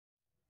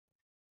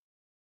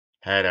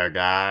Hey there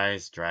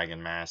guys,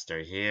 Dragon Master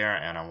here,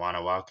 and I want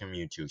to welcome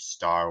you to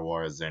Star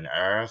Wars in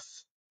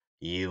Earth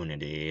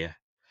Unity.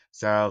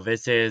 So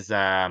this is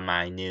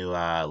my new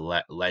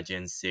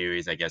Legends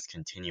series, I guess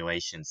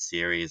continuation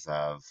series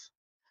of,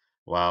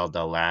 well,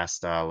 the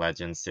last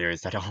Legends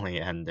series that only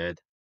ended,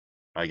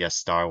 I guess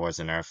Star Wars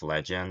in Earth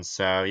Legends.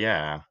 So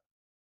yeah.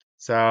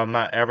 So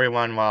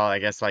everyone, well, I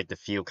guess like the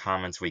few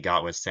comments we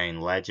got was saying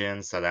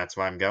Legends, so that's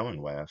what I'm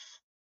going with.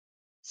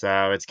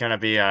 So it's gonna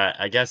be,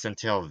 I guess,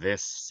 until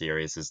this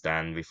series is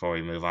done before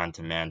we move on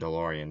to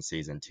Mandalorian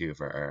Season 2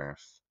 for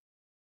Earth.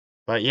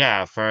 But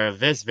yeah, for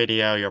this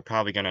video, you're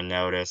probably gonna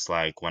notice,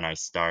 like, when I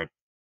start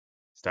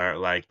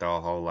like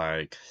the whole,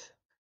 like,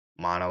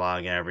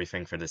 monologue and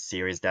everything for the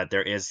series, that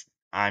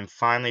I'm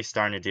finally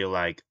starting to do,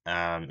 like,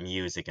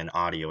 music and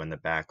audio in the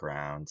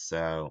background.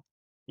 So,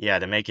 yeah,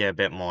 to make it a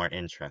bit more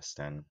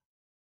interesting.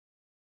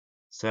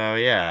 So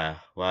yeah,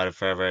 without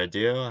further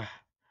ado,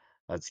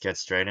 let's get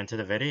straight into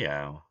the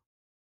video.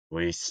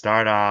 We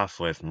start off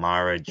with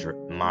Mara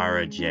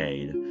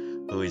Jade,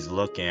 who is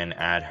looking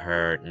at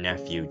her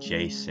nephew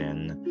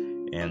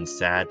Jason in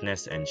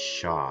sadness and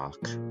shock.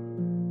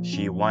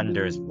 She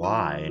wonders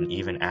why and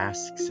even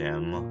asks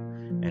him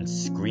and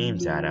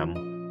screams at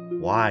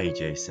him, "Why,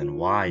 Jason,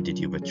 why did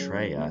you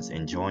betray us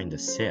and join the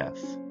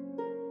Sith?"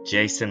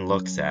 Jason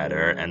looks at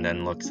her and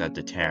then looks at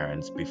the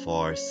Terrans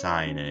before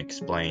sighing and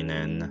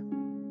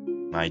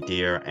explaining, "My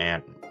dear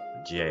Aunt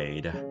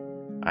Jade,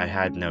 I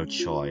had no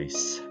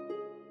choice.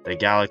 The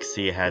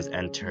galaxy has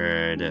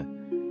entered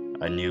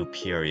a new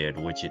period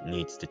which it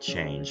needs to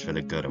change for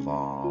the good of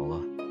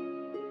all.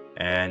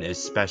 And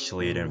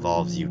especially it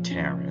involves you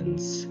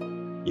Terrans.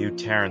 You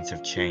Terrans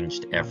have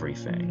changed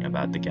everything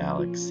about the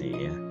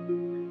galaxy.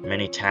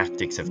 Many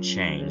tactics have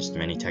changed,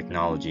 many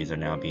technologies are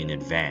now being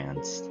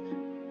advanced.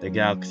 The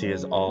galaxy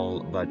is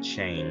all but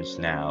changed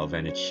now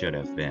than it should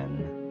have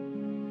been.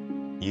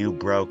 You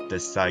broke the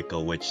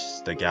cycle which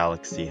the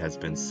galaxy has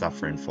been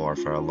suffering for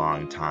a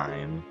long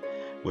time,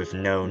 with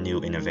no new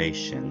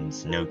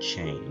innovations, no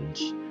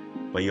change,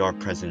 but your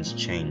presence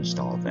changed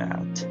all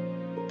that.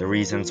 The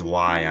reasons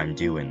why I'm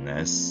doing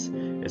this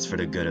is for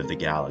the good of the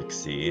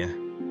galaxy,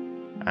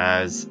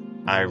 as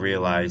I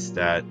realize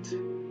that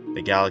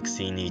the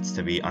galaxy needs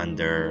to be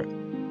under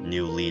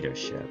new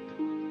leadership.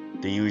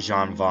 The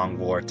Yuuzhan Vong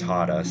War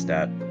taught us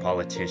that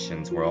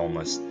politicians were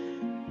almost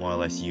more or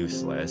less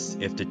useless.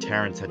 If the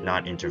Terrans had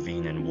not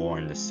intervened and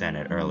warned the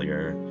Senate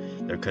earlier,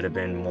 there could have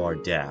been more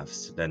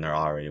deaths than there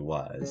already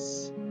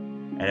was.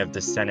 And if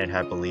the Senate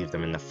had believed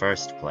them in the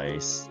first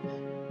place,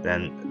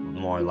 then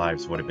more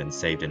lives would have been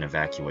saved and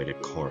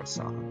evacuated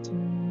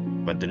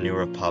Coruscant. But the New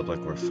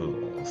Republic were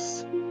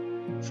fools.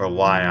 For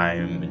why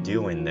I'm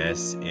doing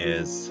this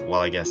is,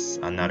 well, I guess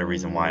another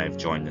reason why I've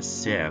joined the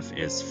Sith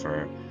is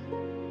for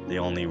the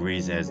only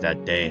reason is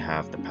that they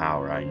have the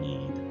power I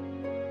need.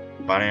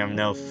 But I am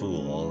no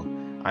fool.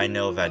 I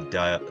know that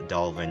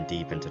delving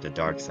deep into the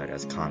dark side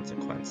has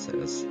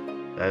consequences.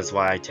 That is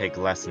why I take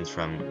lessons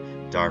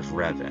from Darth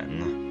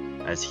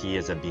Revan, as he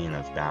is a being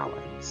of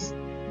balance.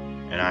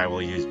 And I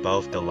will use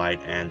both the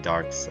light and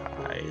dark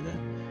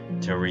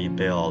side to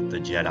rebuild the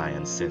Jedi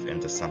and Sith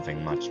into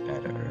something much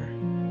better.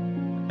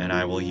 And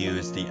I will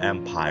use the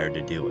Empire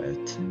to do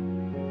it.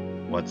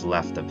 What's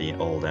left of the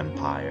old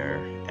Empire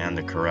and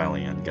the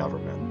Corellian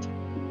government.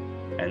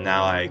 And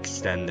now I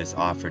extend this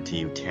offer to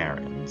you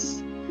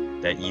Terrans,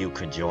 that you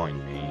could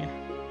join me,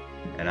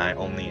 and I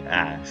only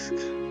ask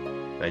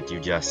that you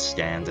just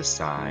stand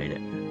aside,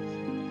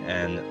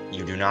 and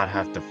you do not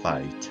have to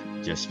fight,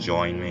 just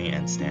join me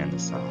and stand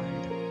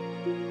aside.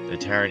 The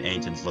Terran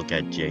agents look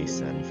at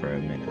Jason for a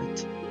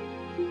minute,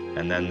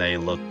 and then they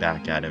look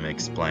back at him and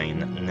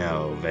explain,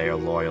 no, they are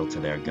loyal to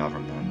their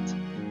government,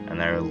 and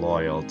they are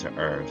loyal to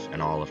Earth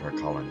and all of her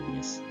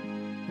colonies.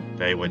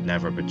 They would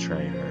never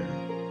betray her.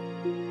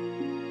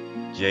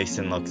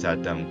 Jason looks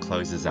at them,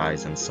 closes his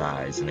eyes and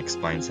sighs, and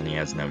explains that he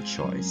has no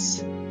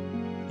choice.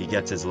 He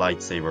gets his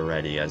lightsaber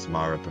ready as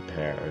Mara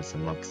prepares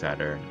and looks at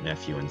her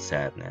nephew in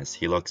sadness.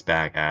 He looks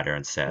back at her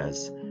and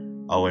says,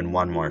 "Oh, and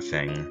one more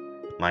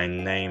thing. My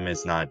name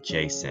is not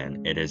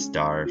Jason, it is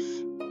Darth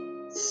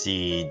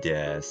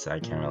Sidious." I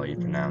can't really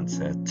pronounce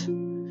it.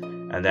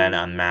 And then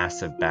a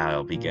massive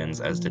battle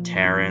begins as the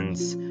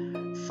Terrans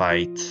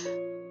fight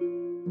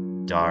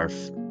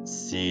Darth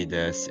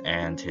Sidious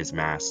and his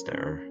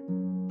master.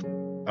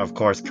 Of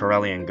course,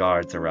 Corellian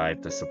guards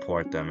arrive to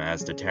support them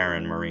as the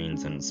Terran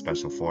Marines and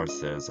Special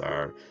Forces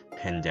are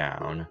pinned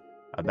down.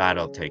 A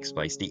battle takes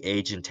place. The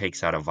agent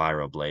takes out a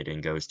Vibroblade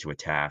and goes to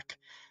attack.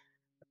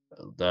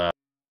 The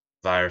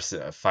virus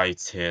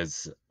fights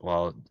his,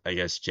 well, I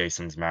guess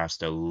Jason's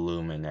master,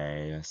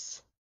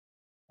 Luminaeus.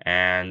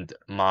 And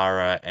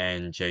Mara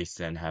and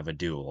Jason have a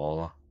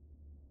duel.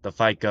 The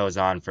fight goes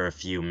on for a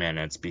few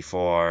minutes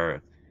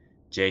before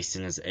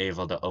Jason is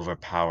able to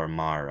overpower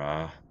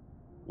Mara,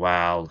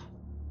 while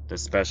the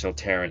special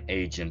Terran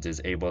agent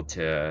is able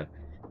to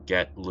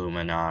get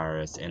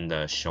Luminaris in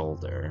the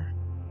shoulder,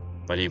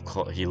 but he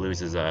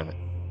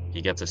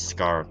gets a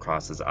scar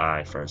across his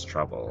eye for his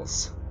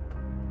troubles.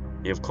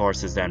 He of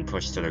course is then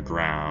pushed to the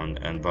ground,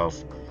 and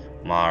both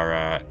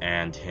Mara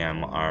and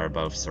him are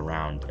both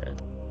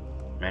surrounded.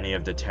 Many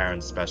of the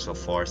Terran special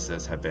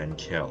forces have been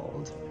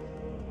killed,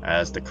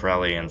 as the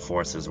Corellian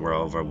forces were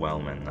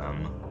overwhelming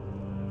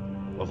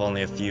them. With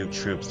only a few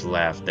troops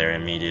left, they're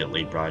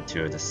immediately brought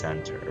to the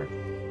center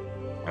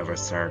of a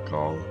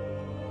circle.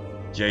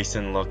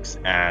 Jason looks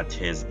at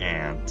his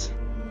aunt,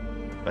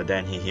 but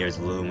then he hears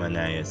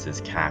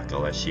Luminaeus'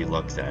 cackle as she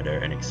looks at her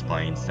and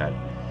explains that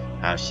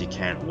how she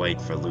can't wait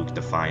for Luke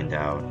to find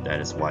out that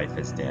his wife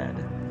is dead.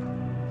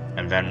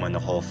 And then when the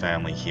whole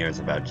family hears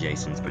about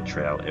Jason's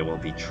betrayal, it will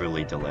be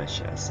truly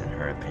delicious, in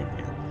her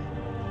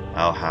opinion.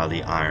 Oh, how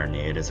the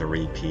irony, it is a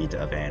repeat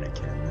of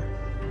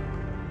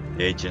Anakin.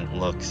 The agent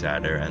looks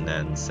at her and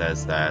then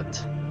says that,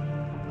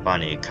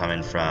 funny,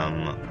 coming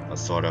from a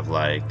sort of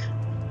like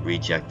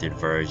rejected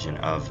version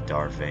of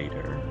Darth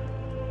Vader,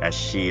 as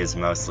she is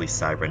mostly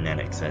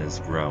cybernetics and has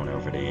grown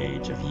over the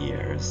age of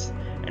years,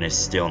 and is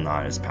still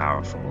not as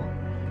powerful.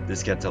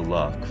 This gets a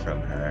look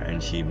from her,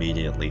 and she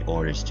immediately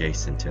orders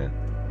Jason to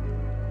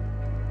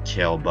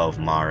kill both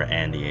Mara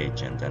and the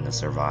agent and the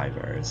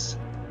survivors.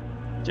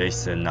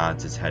 Jason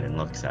nods his head and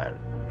looks at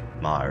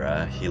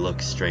Mara. He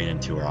looks straight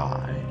into her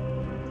eye.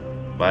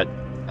 But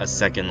a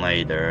second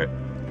later,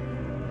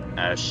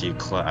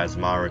 as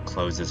Mara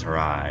closes her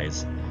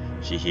eyes,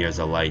 she hears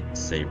a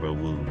lightsaber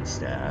wound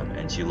stab,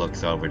 and she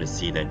looks over to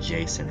see that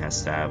Jason has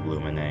stabbed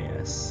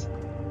Luminaeus.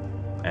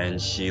 And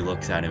she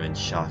looks at him in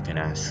shock and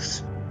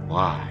asks,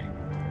 "Why?"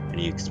 And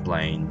he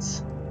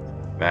explains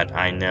that,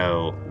 "I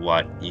know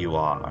what you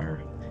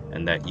are,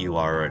 and that you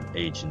are an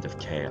agent of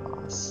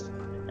chaos,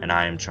 and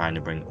I am trying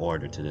to bring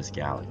order to this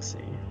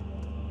galaxy.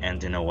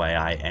 And in a way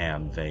I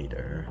am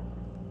Vader,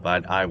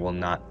 but I will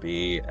not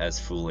be as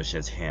foolish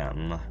as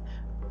him,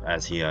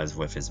 as he is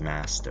with his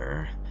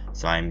master,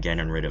 so I am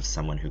getting rid of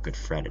someone who could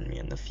threaten me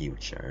in the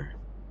future."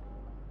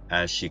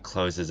 As she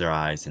closes her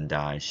eyes and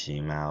dies,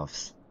 she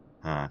mouths,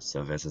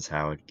 "So this is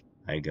how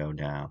I go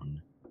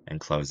down," and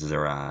closes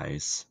her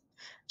eyes.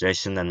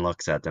 Jason then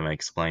looks at them and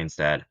explains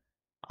that,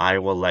 "I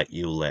will let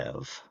you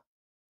live,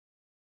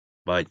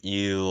 but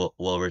you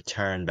will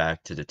return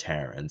back to the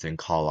Terrans and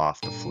call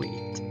off the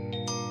fleet.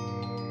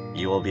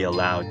 You will be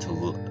allowed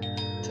to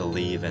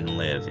leave and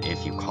live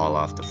if you call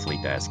off the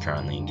fleet that is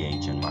currently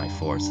engaging my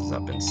forces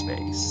up in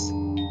space."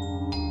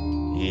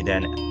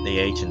 The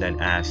agent then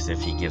asks if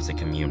he gives a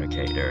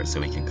communicator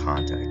so he can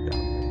contact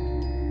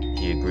them.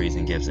 He agrees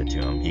and gives it to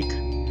him.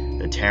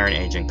 The Terran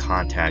agent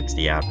contacts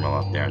the Admiral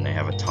up there and they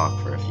have a talk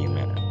for a few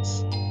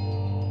minutes.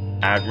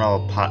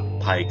 Admiral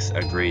Pikes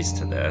agrees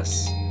to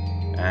this,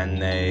 and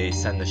they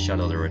send the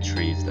shuttle to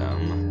retrieve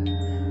them.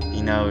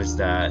 He knows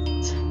that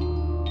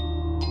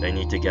they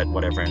need to get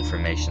whatever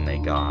information they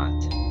got,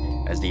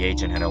 as the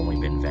agent had only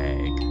been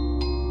vague.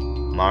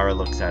 Mara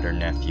looks at her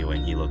nephew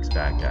and he looks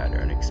back at her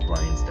and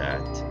explains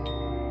that,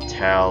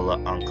 "Tell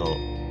Uncle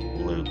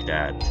Luke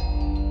that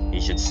he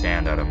should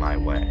stand out of my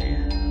way,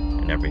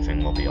 and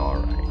everything will be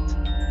alright.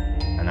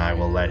 And I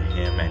will let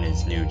him and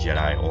his new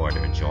Jedi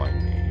Order join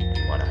me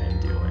in what I am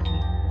doing."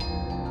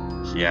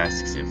 She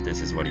asks if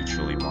this is what he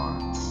truly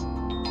wants,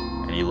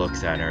 and he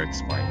looks at her and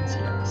explains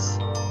yes.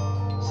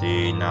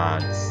 She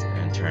nods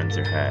and turns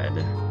her head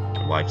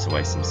and wipes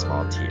away some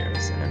small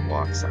tears and then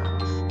walks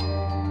off.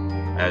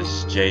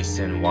 As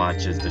Jason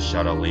watches the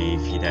shuttle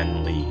leave, he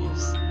then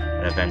leaves,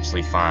 and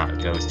eventually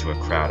goes to a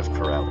crowd of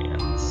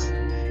Corellians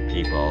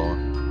people,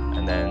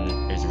 and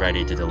then is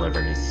ready to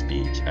deliver his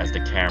speech. As the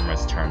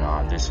cameras turn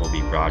on, this will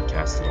be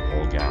broadcast to the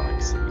whole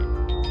galaxy.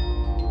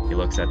 He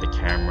looks at the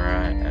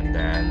camera, and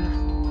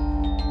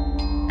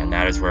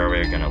that is where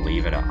we're gonna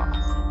leave it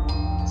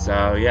off.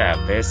 So yeah,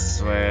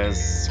 this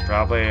was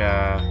probably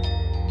a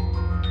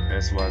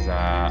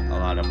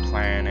lot of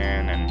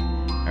planning,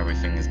 and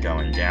everything is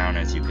going down.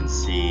 As you can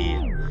see,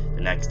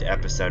 the next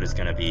episode is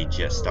going to be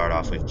just start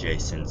off with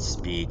Jason's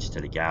speech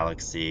to the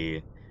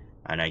galaxy,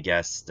 and I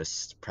guess the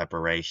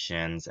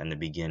preparations and the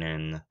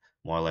beginning,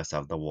 more or less,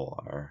 of the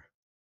war.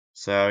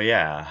 So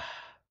yeah,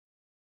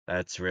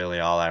 that's really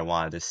all I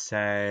wanted to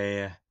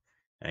say.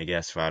 I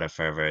guess without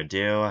further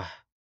ado,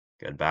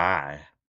 goodbye.